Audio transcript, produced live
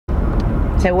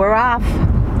So we're off.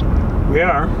 We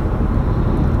are.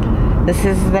 This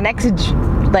is the next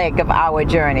leg of our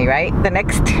journey, right? The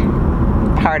next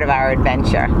part of our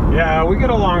adventure. Yeah, we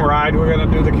get a long ride. We're going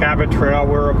to do the Cabot Trail.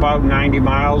 We're about 90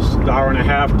 miles, an hour and a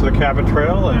half to the Cabot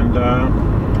Trail, and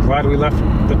glad we left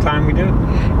the time we did.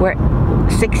 We're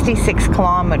 66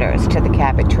 kilometers to the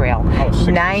Cabot Trail. Oh,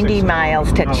 90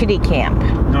 miles to Chitty Camp.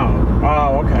 No.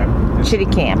 Oh, okay. Chitty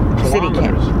Camp. City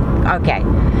Camp. Okay.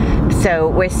 So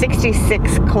we're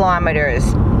 66 kilometers,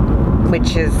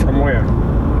 which is... From where?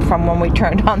 From when we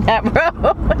turned on that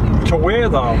road. To where,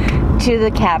 though? To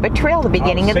the Cabot Trail, the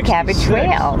beginning of the Cabot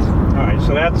Trail. All right,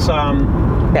 so that's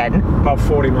then about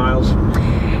 40 miles.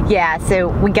 Yeah, so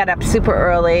we got up super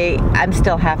early. I'm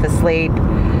still half asleep.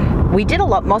 We did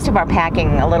most of our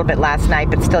packing a little bit last night,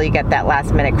 but still you get that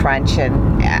last minute crunch,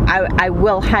 and I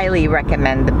will highly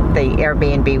recommend the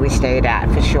Airbnb we stayed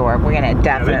at for sure. We're gonna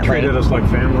definitely... Yeah, they treated us like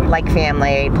family. Like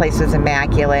family. The place was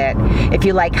immaculate. If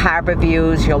you like harbor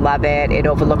views, you'll love it. It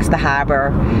overlooks the harbor,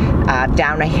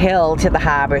 down a hill to the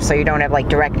harbor, so you don't have like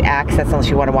direct access unless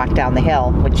you want to walk down the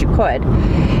hill, which you could.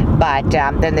 But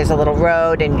then there's a little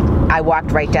road, and I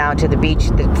walked right down to the beach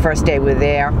the first day we were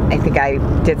there. I think I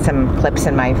did some clips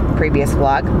in my previous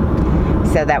vlog.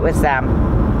 So that was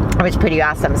it was pretty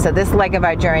awesome. So this leg of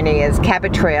our journey is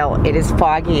Cabot Trail. It is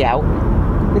foggy out.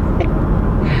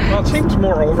 Well, it seems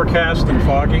more overcast than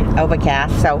foggy.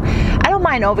 Overcast. So I don't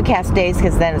mind overcast days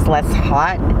because then it's less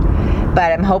hot.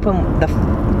 But I'm hoping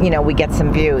we get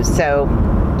some views. So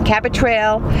Cabot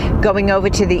Trail, going over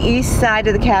to the east side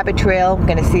of the Cabot Trail. We're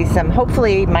going to see some,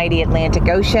 hopefully, mighty Atlantic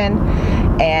Ocean,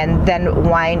 and then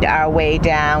wind our way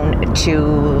down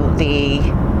to the,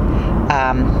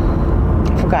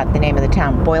 I forgot the name of the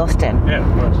town, Boylston. Yeah,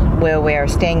 Boylston. Where we're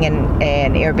staying in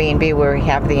an Airbnb where we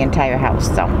have the entire house.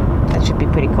 So that should be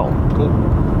pretty cool. Cool.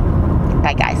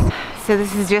 Bye, guys. So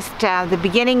this is just the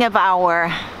beginning of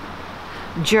our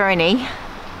journey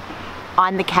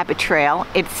on the Cabot Trail.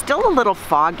 It's still a little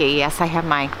foggy. Yes, I have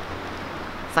my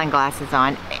sunglasses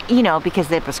on, because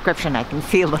they're prescription, I can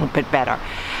see a little bit better.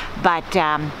 But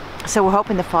so we're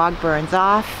hoping the fog burns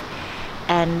off,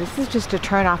 and this is just a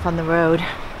turn off on the road.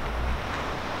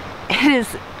 It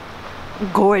is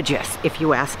gorgeous, if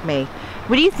you ask me.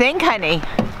 What do you think, honey?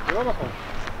 Beautiful.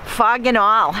 Fog and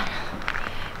all.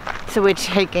 So we're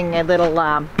taking a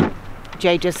little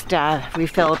Jay just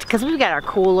refilled, because we've got our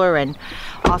cooler and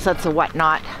all sorts of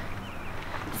whatnot.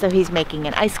 So he's making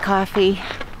an iced coffee,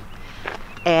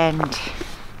 and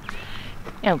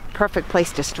perfect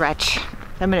place to stretch.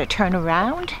 I'm going to turn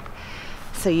around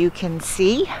so you can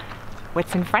see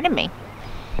what's in front of me.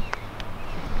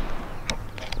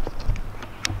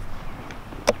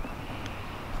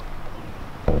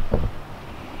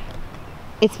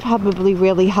 It's probably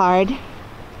really hard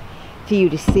for you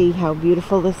to see how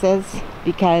beautiful this is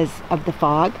because of the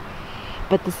fog,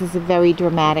 but this is a very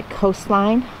dramatic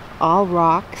coastline, all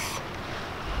rocks.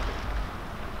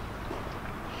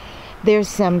 There's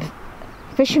some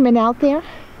fishermen out there,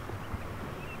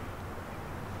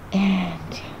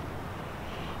 and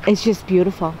it's just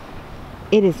beautiful.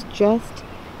 It is just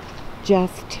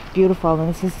beautiful,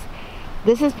 and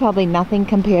this is probably nothing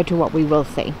compared to what we will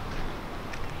see.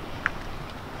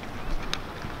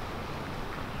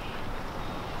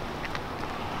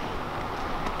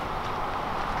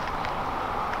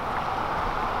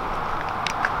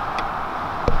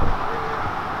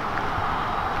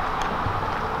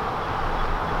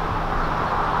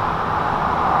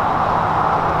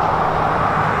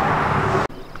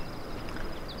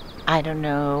 I don't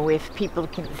know if people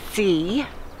can see.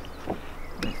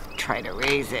 Let's try to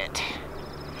raise it.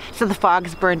 So the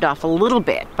fog's burned off a little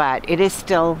bit, but it is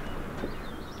still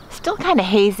kind of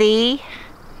hazy.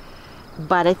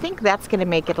 But I think that's going to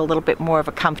make it a little bit more of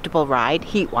a comfortable ride,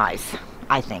 heat-wise,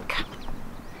 I think.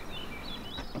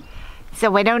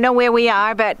 So I don't know where we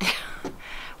are, but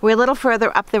we're a little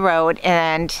further up the road.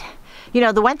 And,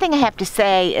 the one thing I have to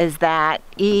say is that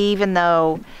even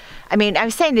though, I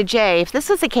was saying to Jay, if this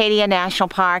was Acadia National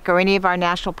Park or any of our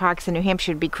national parks in New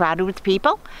Hampshire, it'd be crowded with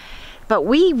people. But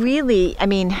we really,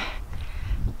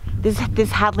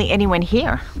 there's hardly anyone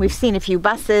here. We've seen a few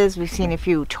buses, we've seen a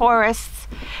few tourists,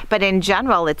 but in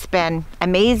general, it's been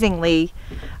amazingly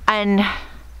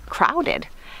uncrowded.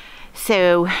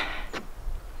 So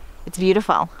it's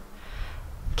beautiful.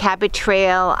 Cabot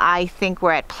Trail, I think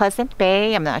we're at Pleasant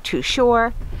Bay, I'm not too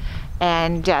sure.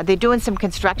 And they're doing some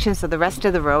construction, so the rest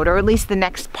of the road, or at least the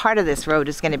next part of this road,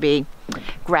 is going to be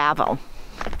gravel.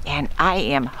 And I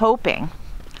am hoping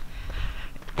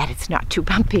that it's not too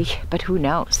bumpy, but who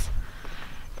knows.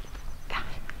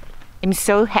 I'm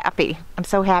so happy. I'm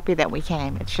so happy that we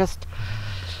came. It's just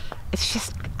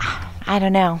I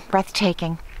don't know,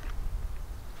 breathtaking.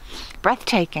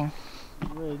 Breathtaking.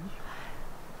 Ridge.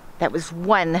 That was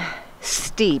one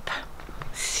steep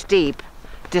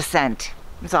descent.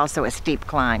 It was also a steep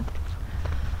climb.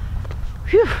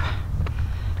 Whew.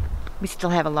 We still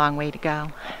have a long way to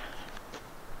go.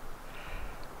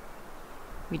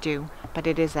 We do, but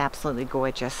it is absolutely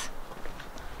gorgeous.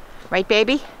 Right,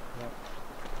 baby? Yep.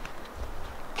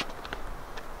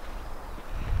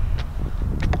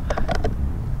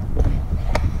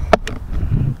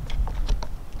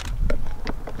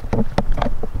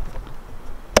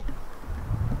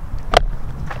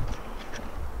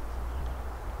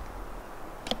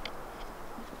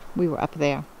 We were up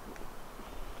there,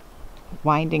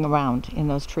 winding around in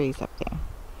those trees up there.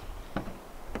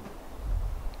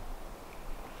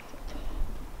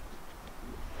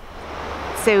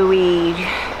 So we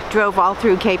drove all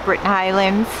through Cape Breton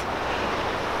Highlands.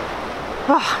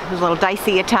 Oh, it was a little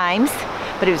dicey at times,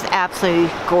 but it was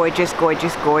absolutely gorgeous,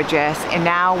 gorgeous, gorgeous. And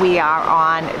now we are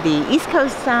on the East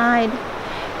Coast side.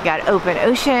 We got open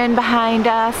ocean behind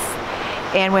us,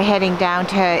 and we're heading down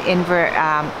to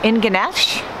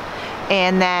Inverness.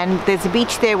 And then there's a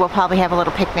beach there. We'll probably have a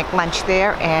little picnic lunch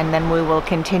there, and then we will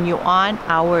continue on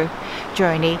our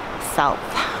journey south.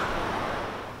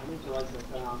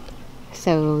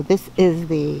 So this is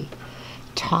the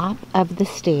top of the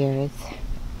stairs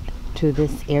to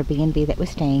this Airbnb that we're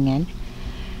staying in.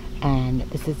 And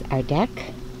this is our deck.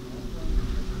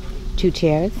 2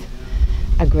 chairs,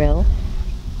 a grill.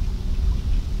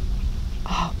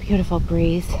 Oh, beautiful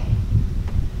breeze.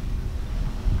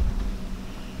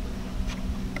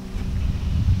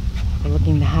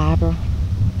 Overlooking the harbor.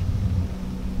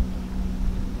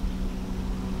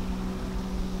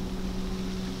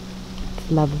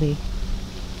 It's lovely.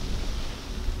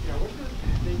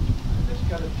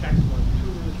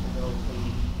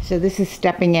 So this is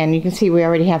stepping in. You can see we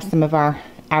already have some of our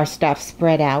stuff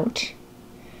spread out.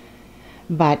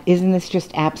 But isn't this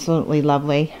just absolutely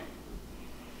lovely?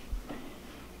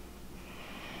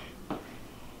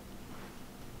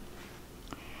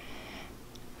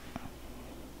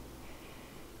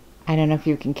 I don't know if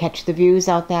you can catch the views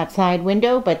out that side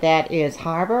window, but that is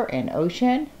harbor and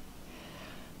ocean.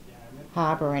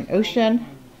 Harbor and ocean.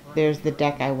 There's the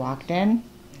deck I walked in.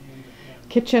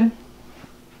 Kitchen.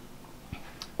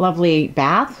 Lovely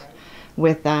bath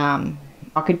with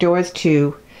pocket doors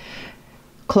to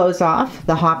close off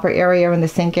the hopper area and the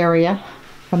sink area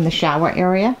from the shower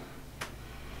area.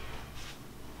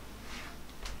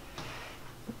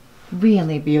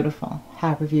 Really beautiful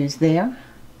harbor views there.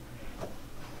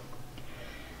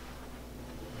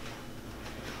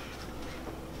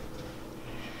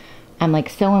 I'm like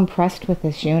so impressed with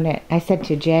this unit. I said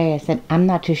to Jay, I said, I'm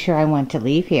not too sure I want to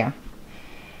leave here.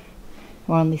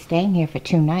 We're only staying here for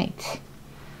 2 nights.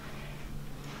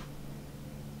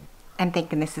 I'm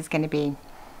thinking this is going to be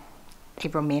a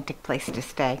romantic place to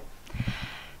stay.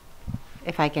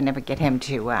 If I can ever get him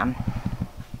to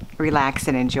relax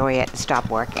and enjoy it and stop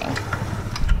working.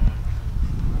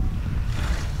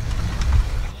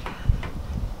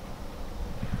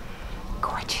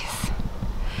 Gorgeous.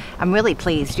 I'm really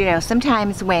pleased. You know,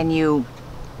 sometimes when you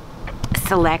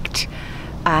select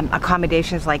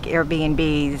accommodations like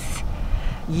Airbnbs,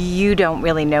 you don't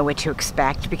really know what to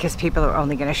expect because people are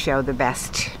only going to show the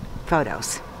best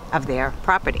photos of their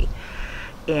property.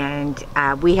 And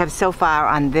we have so far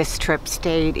on this trip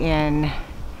stayed in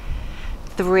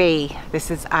 3.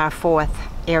 This is our 4th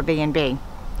Airbnb.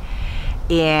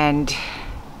 And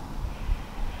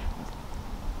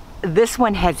this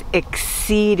one has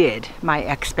exceeded my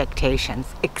expectations,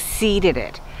 exceeded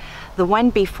it. The one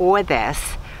before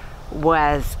this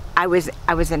was, I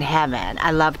was in heaven.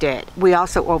 I loved it. We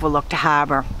also overlooked a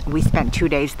harbor. We spent 2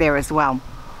 days there as well.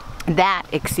 That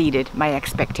exceeded my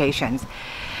expectations.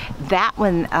 That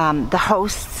one, the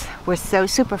hosts were so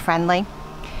super friendly.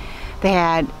 They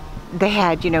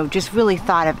had, you know, just really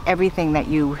thought of everything that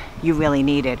you really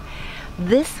needed.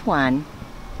 This one,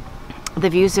 the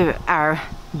views are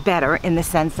better in the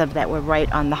sense of that we're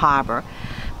right on the harbor.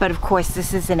 But of course,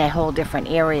 this is in a whole different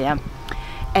area.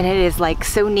 And it is like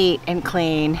so neat and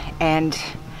clean. And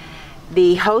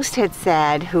the host had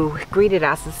said, who greeted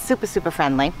us, is super, super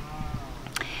friendly.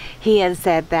 He has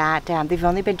said that they've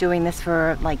only been doing this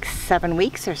for like 7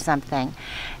 weeks or something.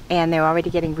 And they're already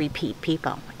getting repeat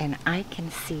people. And I can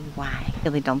see why. I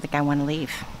really don't think I want to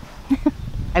leave.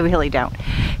 I really don't.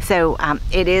 So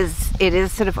it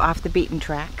is sort of off the beaten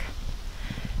track.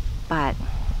 But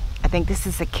I think this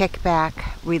is a kickback,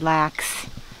 relax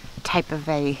type of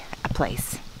a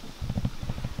place.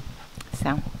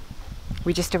 So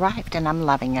we just arrived and I'm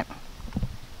loving it.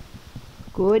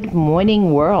 Good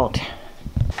morning, world.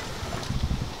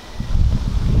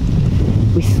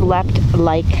 We slept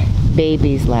like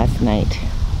babies last night.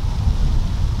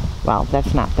 Well,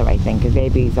 that's not the right thing, because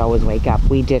babies always wake up.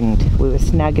 We didn't. We were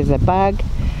snug as a bug,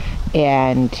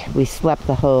 and we slept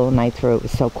the whole night through. It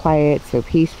was so quiet, so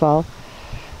peaceful.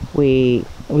 We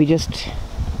just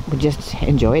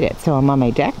enjoyed it. So I'm on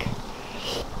my deck.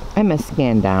 I'm gonna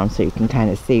scan down so you can kind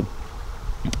of see.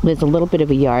 There's a little bit of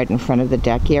a yard in front of the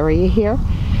deck area here,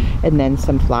 and then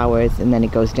some flowers, and then it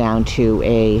goes down to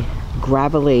a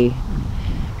gravelly,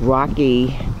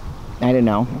 rocky, I don't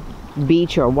know,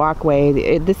 beach or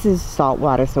walkway. This is salt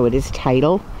water, so it is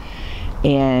tidal,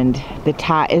 and the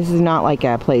tide, this is not like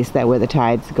a place that where the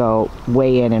tides go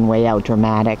way in and way out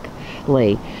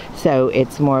dramatically. So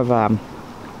it's more of a,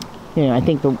 you know, I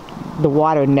think the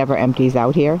water never empties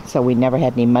out here, so we never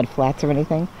had any mud flats or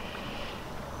anything.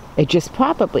 It just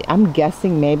probably, I'm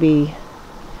guessing, maybe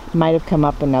might have come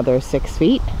up another 6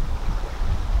 feet.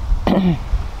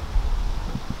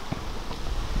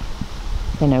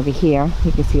 Then over here,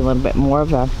 you can see a little bit more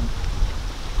of a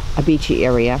beachy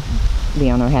area. The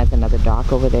owner has another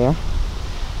dock over there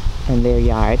in their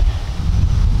yard.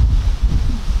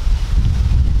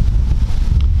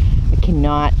 I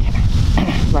cannot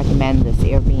recommend this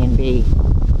Airbnb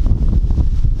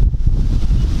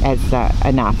as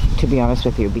enough, to be honest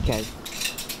with you, because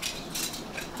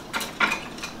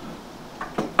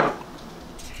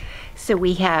so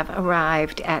we have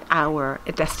arrived at our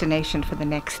destination for the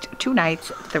next 2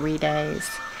 nights, 3 days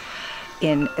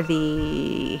in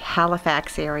the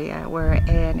Halifax area. We're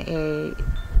in a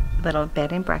little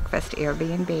bed and breakfast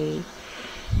Airbnb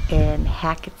in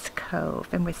Hacketts Cove,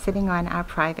 and we're sitting on our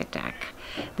private deck.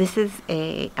 This is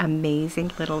a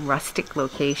amazing little rustic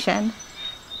location,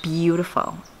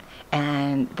 beautiful,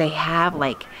 and they have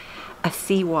like a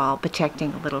seawall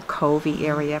protecting a little covey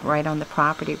area right on the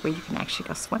property where you can actually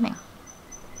go swimming.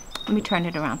 Let me turn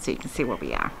it around so you can see where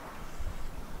we are.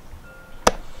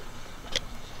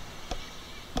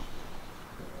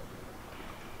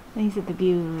 These are the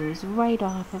views right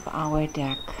off of our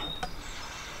deck.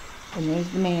 And there's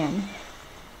the man.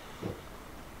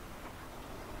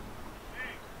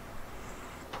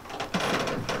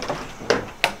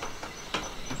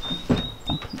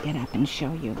 I can get up and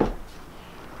show you.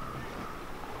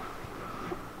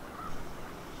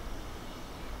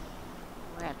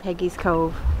 We're at Peggy's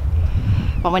Cove.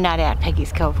 Well, we're not at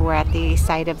Peggy's Cove. We're at the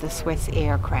site of the Swiss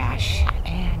Air crash.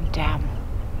 And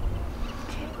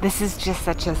this is just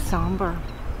such a somber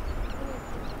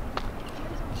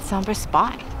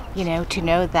spot. You know, to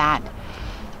know that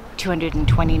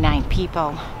 229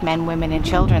 people, men, women, and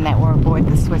children that were aboard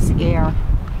the Swiss Air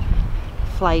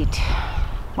flight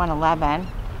 111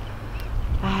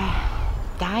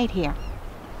 died here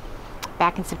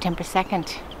back in September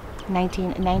 2nd,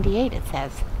 1998, it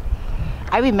says.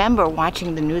 I remember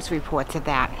watching the news reports of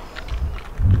that.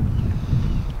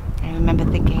 I remember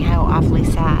thinking how awfully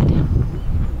sad.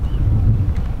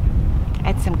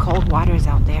 Had some cold waters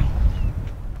out there.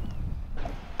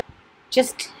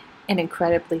 Just an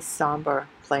incredibly somber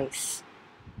place,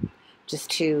 just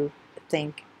to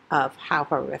think of how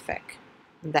horrific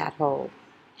that whole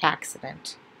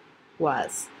accident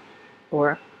was,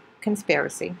 or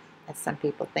conspiracy, as some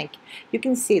people think. You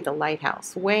can see the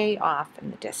lighthouse way off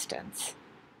in the distance,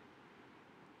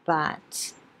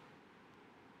 but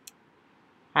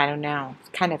I don't know, it's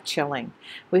kind of chilling.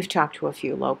 We've talked to a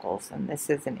few locals, and this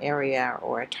is an area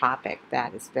or a topic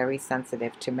that is very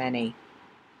sensitive to many,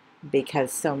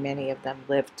 because so many of them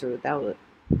lived through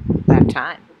that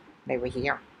time. They were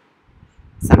here.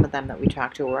 Some of them that we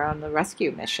talked to were on the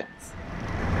rescue missions.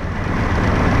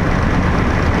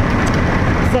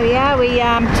 So yeah, we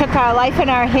took our life in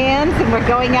our hands and we're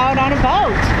going out on a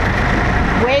boat.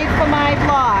 Wave for my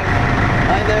vlog.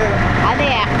 Hi there. Hi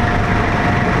there.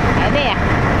 Hi there.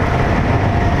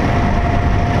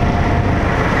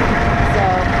 So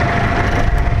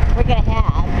we're gonna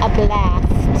have a blast.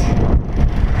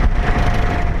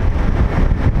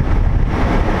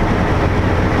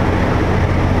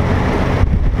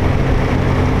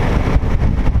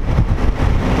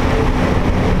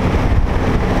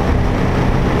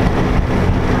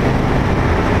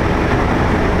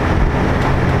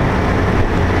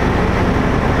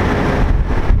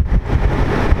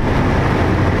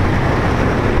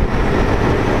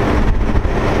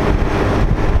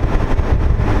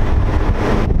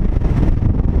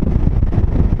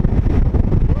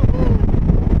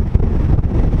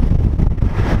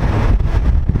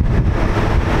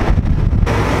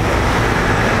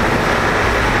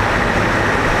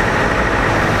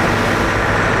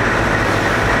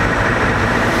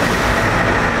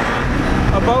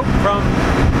 Boat from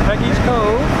Peggy's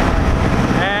Cove,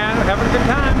 and we're having a good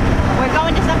time. We're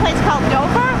going to some place called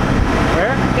Dover.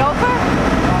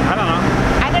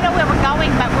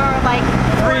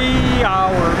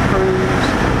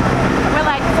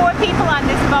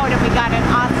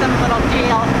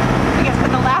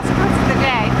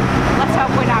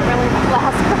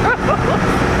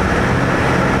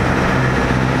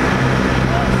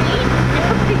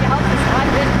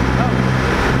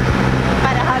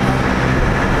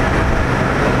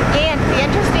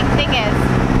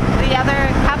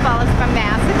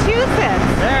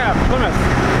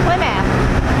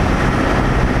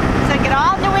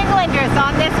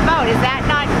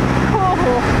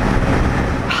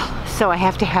 So I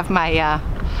have to have my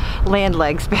land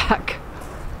legs back.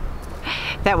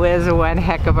 That was one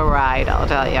heck of a ride, I'll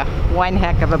tell you. One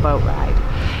heck of a boat ride.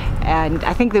 And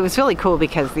I think it was really cool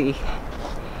because there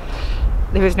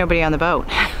was nobody on the boat.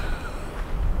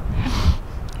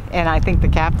 And I think the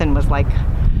captain was like,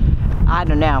 I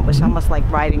don't know, it was almost like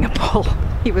riding a bull.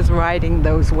 He was riding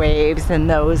those waves and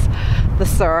the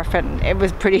surf, and it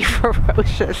was pretty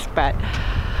ferocious, but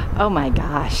oh my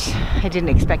gosh, I didn't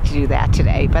expect to do that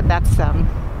today, but that's, that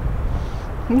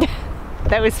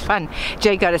was fun.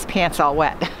 Jay got his pants all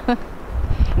wet.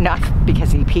 Not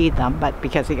because he peed them, but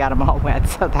because he got them all wet,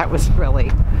 so that was really,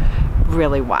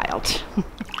 really wild.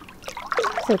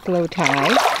 So it's low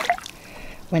tide.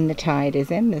 When the tide is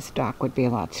in, this dock would be a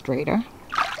lot straighter.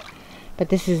 But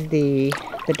this is the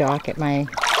dock at my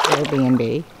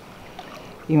Airbnb.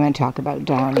 You want to talk about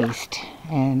down east,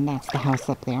 and that's the house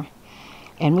up there.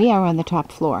 And we are on the top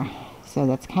floor, so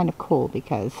that's kind of cool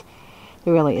because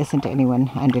there really isn't anyone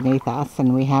underneath us,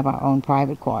 and we have our own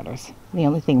private quarters. The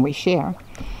only thing we share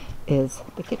is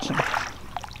the kitchen,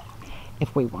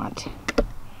 if we want.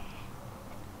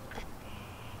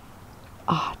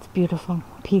 Oh, it's beautiful,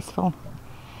 peaceful,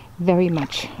 very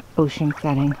much ocean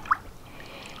setting.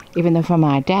 Even though from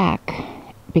our deck,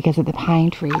 because of the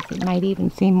pine trees, it might even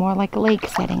seem more like a lake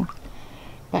setting.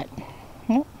 But,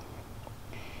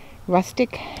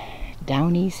 rustic,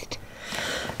 down east.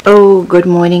 Oh, good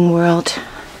morning, world.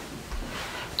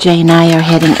 Jay and I are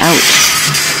heading out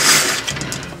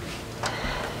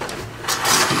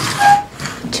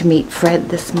to meet Fred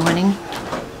this morning.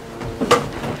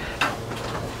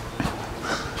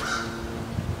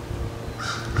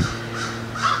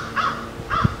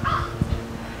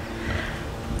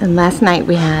 And last night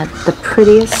we had the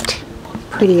prettiest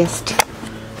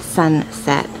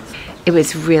sunset. It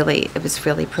was really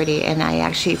pretty, and I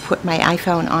actually put my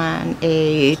iPhone on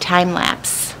a time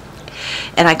lapse,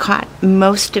 and I caught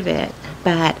most of it,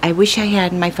 but I wish I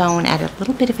had my phone at a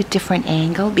little bit of a different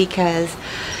angle because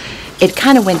it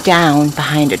kind of went down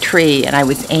behind a tree, and I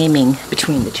was aiming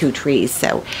between the two trees.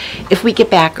 So if we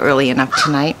get back early enough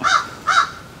tonight,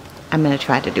 I'm going to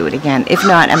try to do it again. If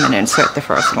not, I'm going to insert the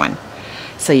first one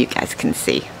so you guys can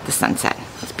see the sunset.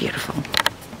 It's beautiful.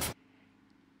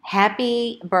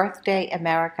 Happy birthday,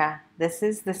 America. This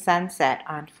is the sunset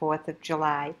on 4th of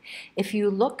July. If you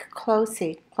look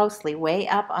closely, way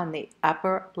up on the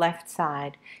upper left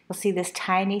side, you'll see this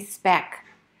tiny speck.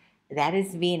 That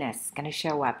is Venus, going to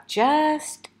show up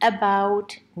just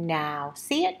about now.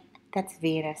 See it? That's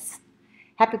Venus.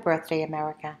 Happy birthday,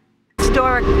 America.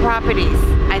 Historic properties,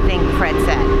 I think Fred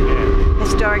said. Yeah.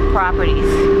 Historic properties.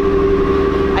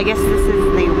 I guess this is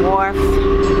the wharf.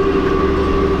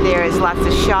 There's lots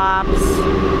of shops.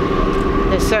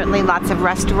 There's certainly lots of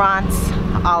restaurants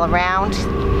all around.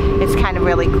 It's kind of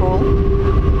really cool.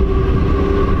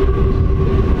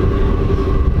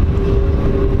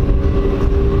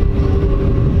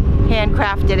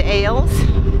 Handcrafted ales.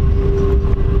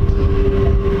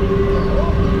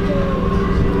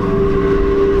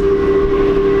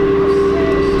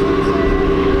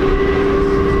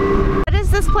 What is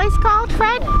this place called,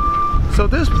 Fred? So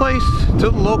this place, to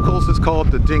the locals, is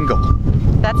called the Dingle.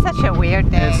 That's such a weird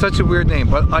name. And it's such a weird name,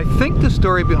 but I think the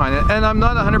story behind it, and I'm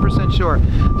not 100% sure,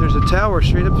 there's a tower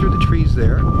straight up through the trees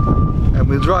there, and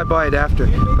we'll drive by it after,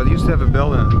 but it used to have a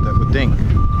bell in it that would ding.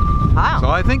 Oh. So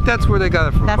I think that's where they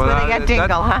got it from. That's where they got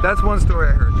Dingle, huh? That's one story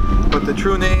I heard. But the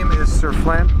true name is Sir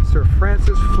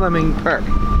Francis Fleming Park.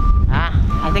 Ah,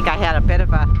 I think I had a bit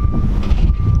of a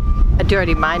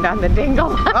dirty mind on the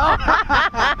Dingle.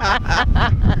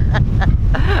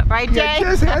 Right, Jay? You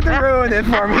just had to ruin it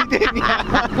for me, didn't you? I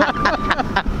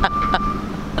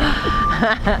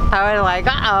was like,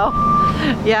 uh-oh.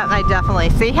 Yeah, I definitely.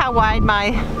 See how wide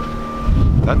my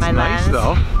That's my nice, lens?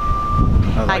 though.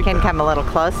 I can come a little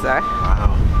closer.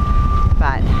 Wow.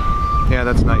 But Yeah,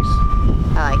 that's nice.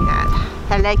 I like that.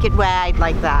 I like it wide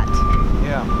like that.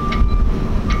 Yeah.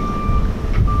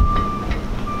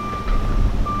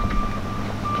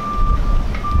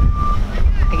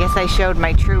 I guess I showed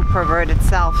my true perverted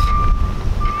self.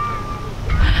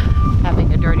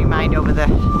 Having a dirty mind over the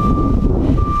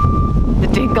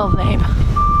Dingle name.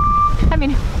 I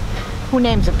mean, who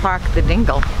names a park the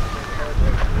Dingle?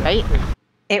 Right?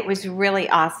 It was really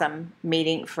awesome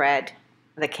meeting Fred,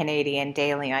 the Canadian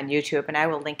Daily, on YouTube, and I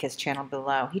will link his channel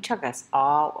below. He took us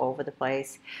all over the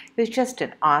place. He was just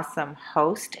an awesome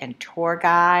host and tour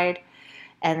guide.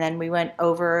 And then we went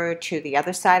over to the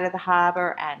other side of the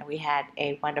harbor, and we had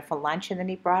a wonderful lunch, and then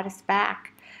he brought us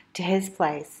back to his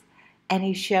place, and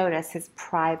he showed us his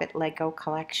private Lego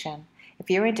collection. If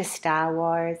you're into Star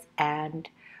Wars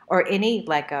or any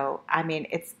Lego. I mean,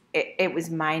 it was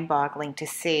mind-boggling to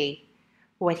see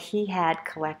what he had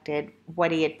collected,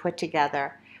 what he had put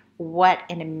together. What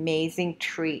an amazing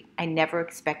treat. I never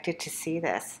expected to see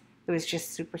this. It was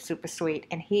just super, super sweet.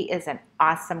 And he is an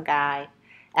awesome guy.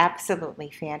 Absolutely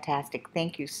fantastic.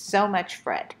 Thank you so much,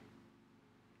 Fred.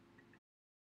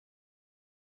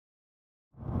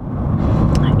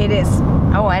 It is,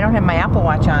 oh, I don't have my Apple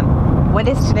Watch on. What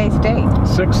is today's date?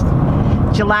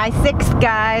 6th. July 6th,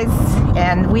 guys.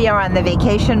 And we are on the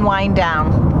vacation wind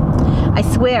down. I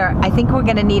swear, I think we're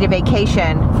going to need a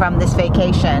vacation from this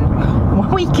vacation when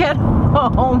we get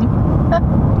home.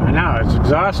 I know, it's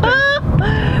exhausting.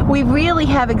 We really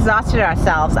have exhausted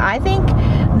ourselves. I think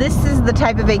this is the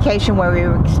type of vacation where we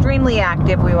were extremely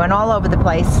active. We went all over the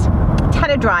place, a ton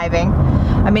of driving.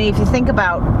 I mean, if you think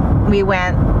about, we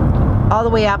went all the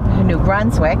way up to New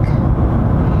Brunswick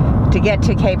to get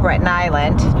to Cape Breton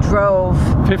Island, drove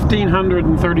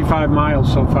 1,535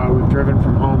 miles so far we've driven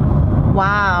from home.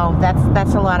 Wow,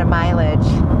 that's a lot of mileage.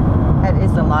 That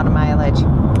is a lot of mileage.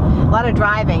 A lot of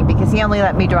driving, because he only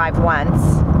let me drive once.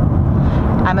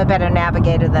 I'm a better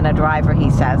navigator than a driver, he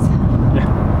says.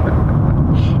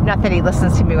 Yeah. Not that he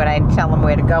listens to me when I tell him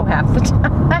where to go half the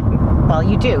time. Well,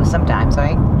 you do sometimes,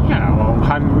 right? Yeah, well,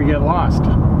 how did we get lost?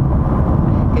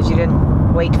 Because you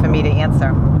didn't wait for me to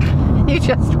answer. You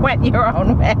just went your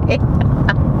own way.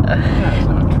 That's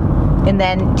not true. And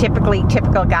then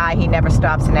typical guy, he never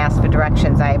stops and asks for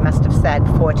directions. I must have said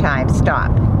 4 times,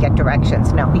 stop, get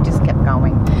directions. No, he just kept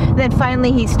going. And then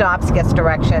finally he stops, gets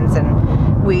directions,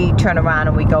 and we turn around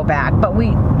and we go back. But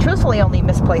we truthfully only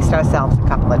misplaced ourselves a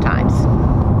couple of times.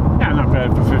 Yeah, not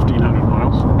bad for 1,500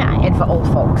 miles. Nah, and for old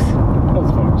folks. Old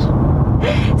folks.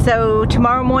 So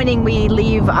tomorrow morning we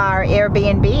leave our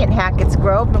Airbnb in Hacketts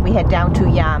Cove and we head down to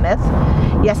Yarmouth.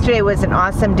 Yesterday was an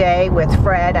awesome day with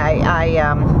Fred. I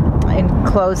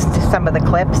enclosed some of the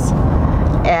clips,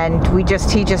 and he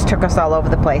just took us all over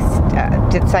the place.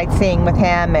 Did sightseeing with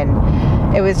him,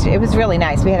 and it was really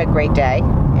nice. We had a great day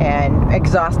and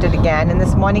exhausted again. And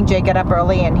this morning Jay got up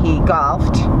early and he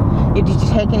golfed. Did you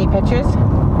take any pictures?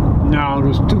 No, it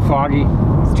was too foggy.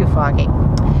 It's too foggy.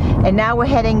 And now we're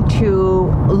heading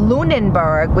to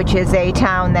Lunenburg, which is a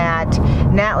town that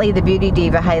Natalie, the beauty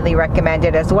diva, highly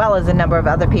recommended, as well as a number of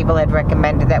other people had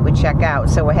recommended that we check out.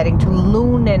 So we're heading to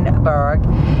Lunenburg,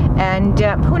 and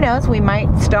who knows, we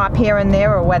might stop here and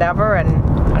there or whatever, and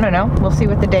I don't know, we'll see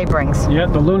what the day brings. Yeah,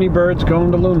 the loony bird's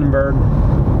going to Lunenburg.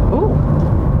 Ooh,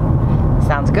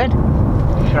 sounds good.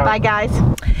 Ciao. Bye, guys.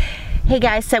 Hey,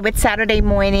 guys, so it's Saturday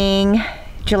morning,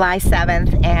 July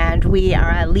 7th, and we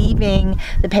are leaving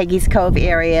the Peggy's Cove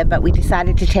area, but we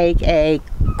decided to take a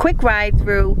quick ride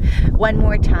through one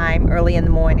more time early in the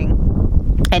morning.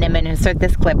 And I'm going to insert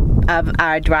this clip of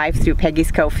our drive through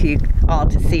Peggy's Cove for you all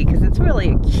to see, because it's really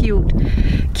a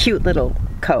cute little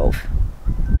cove.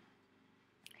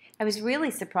 I was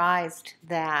really surprised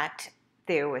that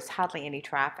there was hardly any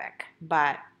traffic,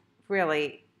 but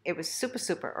really it was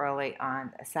super early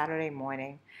on a Saturday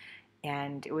morning.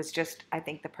 And it was just, I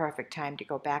think, the perfect time to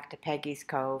go back to Peggy's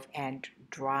Cove and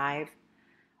drive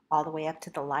all the way up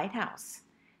to the lighthouse.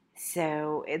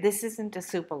 So this isn't a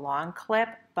super long clip,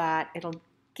 but it'll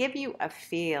give you a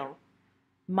feel,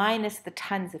 minus the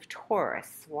tons of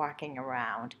tourists walking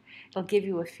around, it'll give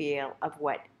you a feel of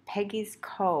what Peggy's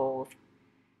Cove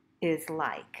is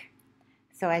like.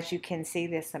 So as you can see,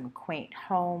 there's some quaint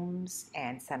homes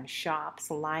and some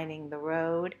shops lining the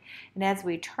road. And as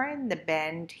we turn the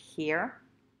bend here,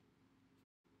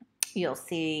 you'll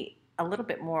see a little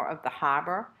bit more of the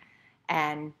harbor,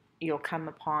 and you'll come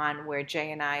upon where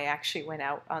Jay and I actually went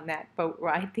out on that boat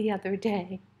ride the other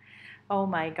day. Oh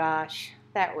my gosh,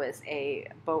 that was a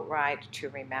boat ride to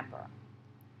remember.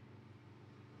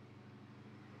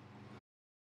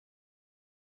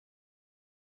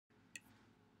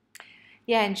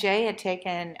 Yeah, and Jay had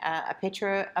taken a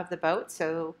picture of the boat,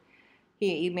 so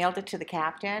he emailed it to the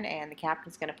captain, and the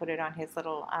captain's going to put it on his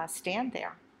little stand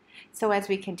there. So as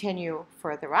we continue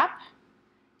further up,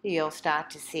 you'll start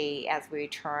to see, as we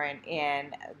turn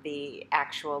in, the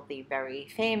very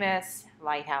famous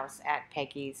lighthouse at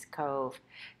Peggy's Cove.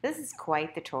 This is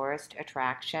quite the tourist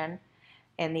attraction.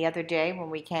 And the other day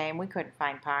when we came, we couldn't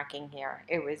find parking here.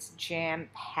 It was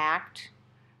jam-packed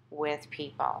with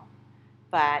people.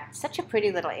 But such a pretty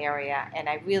little area, and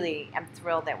I really am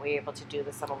thrilled that we're able to do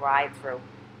this little ride through.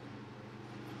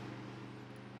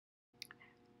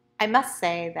 I must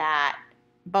say that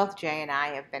both Jay and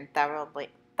I have been thoroughly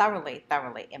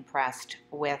impressed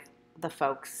with the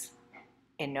folks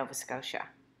in Nova Scotia.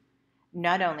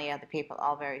 Not only are the people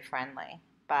all very friendly,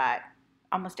 but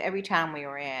almost every town we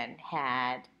were in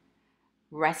had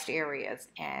rest areas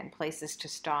and places to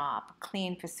stop,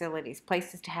 clean facilities,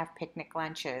 places to have picnic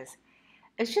lunches.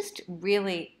 It's just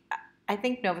really, I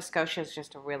think Nova Scotia is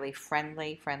just a really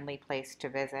friendly place to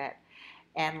visit.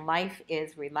 And life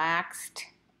is relaxed,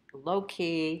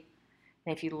 low-key.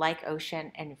 And if you like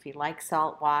ocean and if you like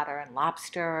salt water and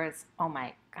lobsters, oh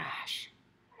my gosh,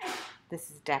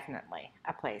 this is definitely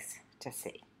a place to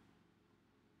see.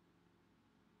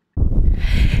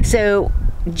 So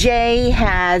Jay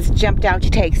has jumped out to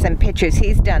take some pictures.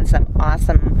 He's done some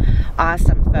awesome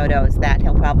photos that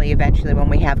he'll probably eventually, when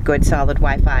we have good solid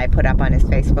Wi-Fi, put up on his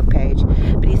Facebook page.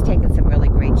 But he's taken some really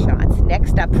great shots.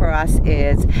 Next up for us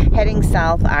is heading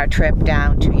south, our trip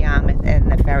down to Yarmouth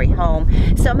and the ferry home.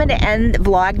 So I'm going to end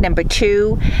vlog number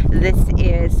 2. This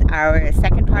is our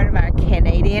second part of our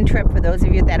Canadian trip. For those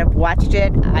of you that have watched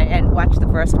it and watched the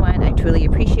first one, I truly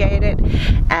appreciate it.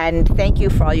 And thank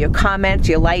you for all your comments,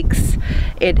 your likes.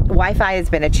 Wi-Fi has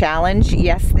been a challenge.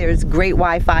 Yes, there's great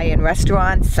Wi-Fi in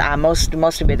restaurants.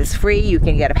 Most of it is free. You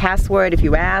can get a password if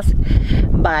you ask.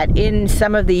 But in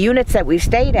some of the units that we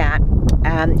stayed at,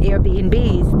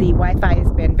 Airbnbs, the Wi-Fi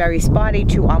has been very spotty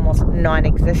to almost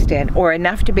non-existent, or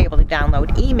enough to be able to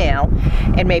download email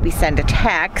and maybe send a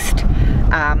text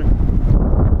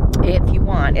if you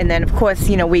want. And then of course,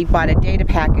 you know, we bought a data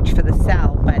package for the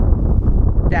cell, but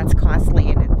that's costly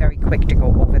and it's very quick to go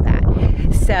over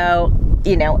that. So,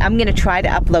 you know, I'm going to try to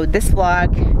upload this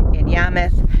vlog in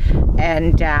Yarmouth,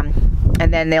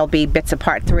 and then there'll be bits of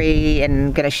part 3, and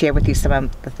I'm going to share with you some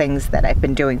of the things that I've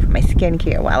been doing for my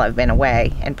skincare while I've been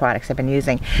away and products I've been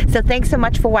using. So thanks so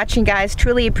much for watching, guys.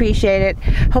 Truly appreciate it.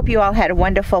 Hope you all had a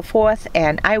wonderful 4th,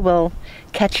 and I will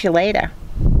catch you later.